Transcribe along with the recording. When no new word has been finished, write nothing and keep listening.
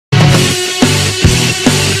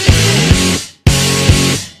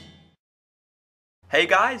Hey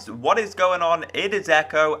guys, what is going on? It is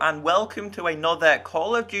Echo and welcome to another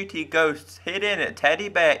Call of Duty Ghosts hidden teddy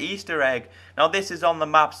bear Easter egg. Now this is on the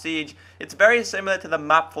map Siege. It's very similar to the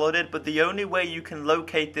map Flooded, but the only way you can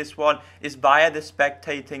locate this one is via the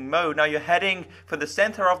spectating mode. Now you're heading for the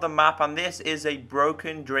center of the map and this is a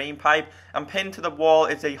broken drain pipe, and pinned to the wall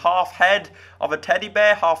is a half head of a teddy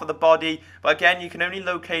bear, half of the body, but again you can only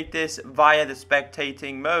locate this via the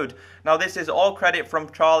spectating mode. Now this is all credit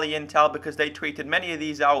from Charlie Intel because they tweeted many of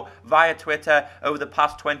these out via Twitter over the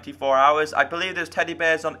past 24 hours. I believe there's teddy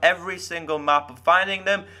bears on every single map, but finding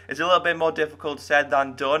them is a little bit more difficult said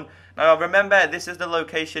than done. Now remember, this is the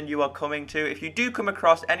location you are coming to. If you do come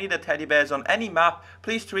across any of the teddy bears on any map,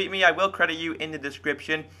 please tweet me. I will credit you in the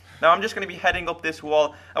description. Now I'm just going to be heading up this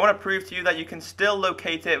wall. I want to prove to you that you can still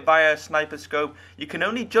locate it via a sniper scope. You can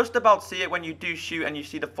only just about see it when you do shoot and you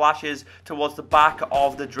see the flashes towards the back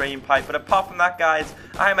of the drain pipe. But apart from that guys,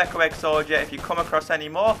 I am ECKOSOLDIER. If you come across any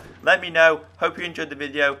more, let me know. Hope you enjoyed the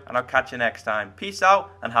video and I'll catch you next time. Peace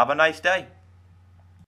out and have a nice day.